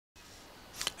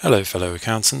Hello fellow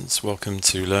accountants, welcome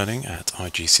to learning at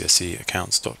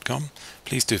IGCSEaccounts.com.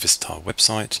 Please do visit our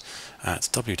website at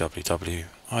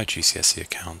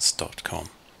www.igcseaccounts.com.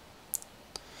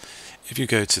 If you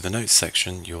go to the notes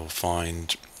section, you'll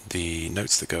find the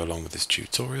notes that go along with this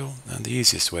tutorial, and the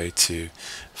easiest way to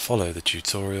follow the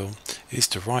tutorial is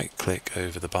to right click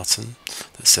over the button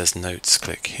that says notes,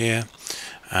 click here,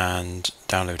 and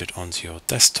download it onto your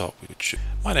desktop.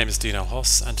 My name is Dino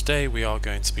Hoss, and today we are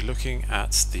going to be looking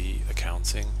at the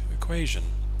accounting equation.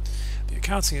 The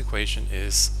accounting equation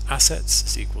is assets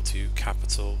is equal to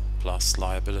capital plus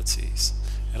liabilities.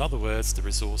 In other words, the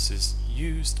resources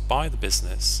used by the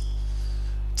business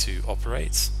to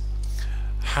operate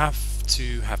have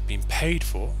to have been paid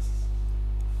for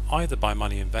either by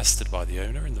money invested by the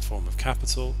owner in the form of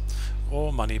capital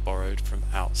or money borrowed from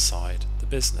outside the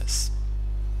business.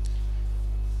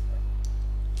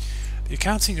 The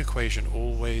accounting equation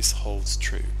always holds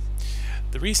true.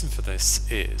 The reason for this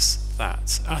is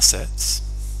that assets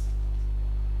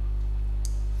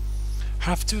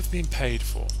have to have been paid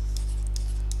for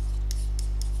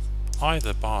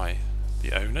either by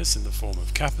the owners in the form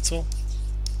of capital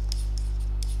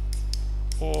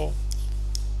or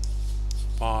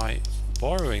by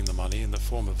borrowing the money in the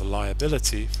form of a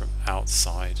liability from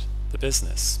outside the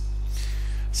business.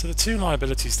 So the two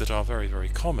liabilities that are very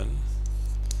common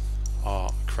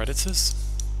are creditors,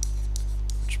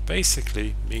 which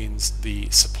basically means the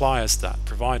suppliers that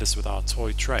provide us with our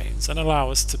toy trains and allow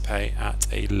us to pay at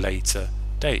a later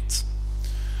date.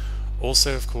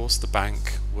 Also, of course, the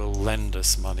bank will lend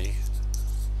us money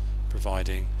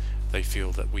providing they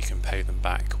feel that we can pay them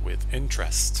back with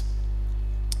interest.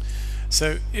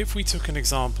 So if we took an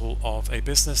example of a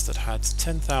business that had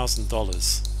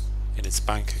 $10,000 in its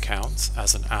bank account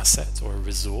as an asset or a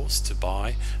resource to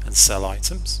buy and sell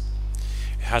items,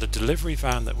 it had a delivery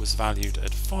van that was valued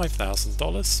at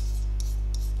 $5,000,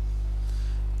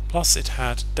 plus it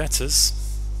had debtors,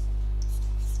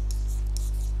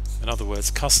 in other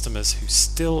words customers who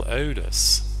still owed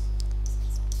us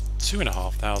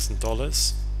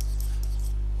 $2,500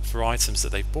 for items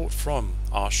that they bought from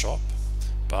our shop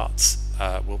but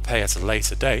will pay at a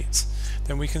later date.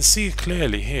 Then we can see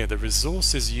clearly here the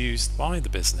resources used by the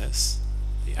business,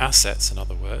 the assets in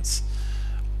other words,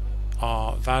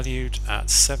 are valued at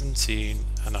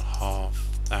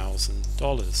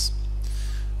 $17,500.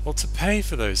 Well, to pay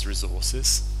for those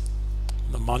resources,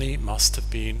 the money must have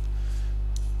been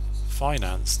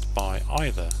financed by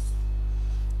either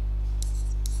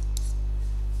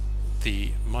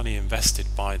the money invested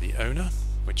by the owner,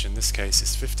 which in this case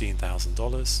is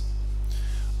 $15,000,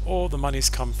 or the money's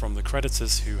come from the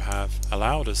creditors who have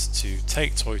allowed us to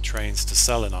take toy trains to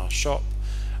sell in our shop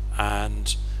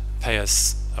and pay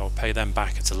us or pay them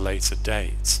back at a later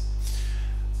date.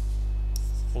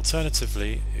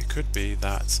 Alternatively, it could be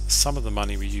that some of the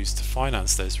money we used to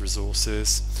finance those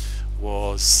resources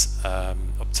was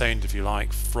obtained, if you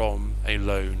like, from a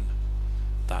loan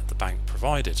that the bank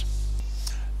provided.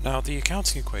 Now, the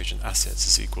accounting equation assets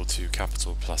is equal to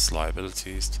capital plus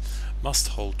liabilities must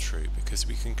hold true because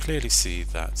we can clearly see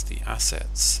that the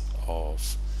assets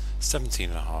of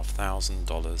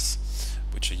 $17,500,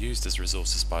 which are used as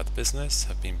resources by the business,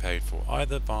 have been paid for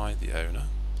either by the owner,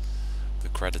 the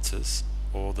creditors,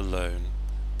 or the loan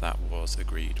that was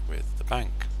agreed with the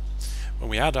bank. When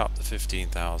we add up the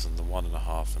 15,000, the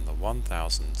 1.5 and the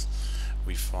 1,000,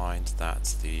 we find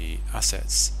that the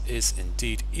assets is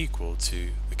indeed equal to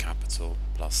the capital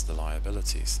plus the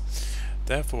liabilities.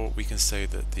 Therefore, we can say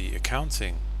that the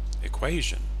accounting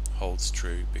equation holds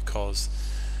true because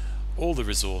all the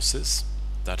resources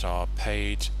that are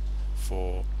paid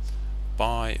for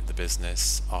by the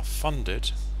business are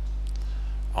funded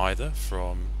either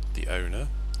from the owner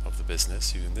of the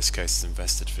business, who in this case has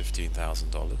invested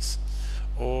 $15,000,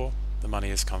 or the money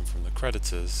has come from the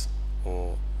creditors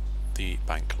or the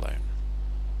bank loan.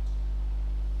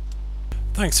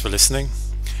 Thanks for listening.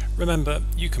 Remember,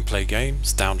 you can play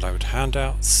games, download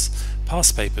handouts,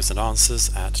 past papers and answers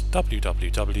at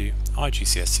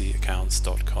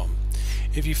www.igcseaccounts.com.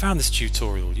 If you found this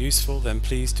tutorial useful, then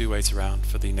please do wait around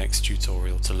for the next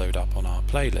tutorial to load up on our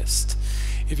playlist.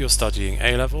 If you're studying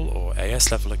A-level or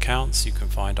AS level accounts, you can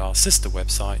find our sister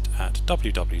website at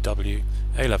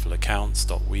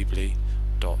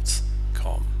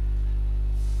www.alevelacounts.weebly.com.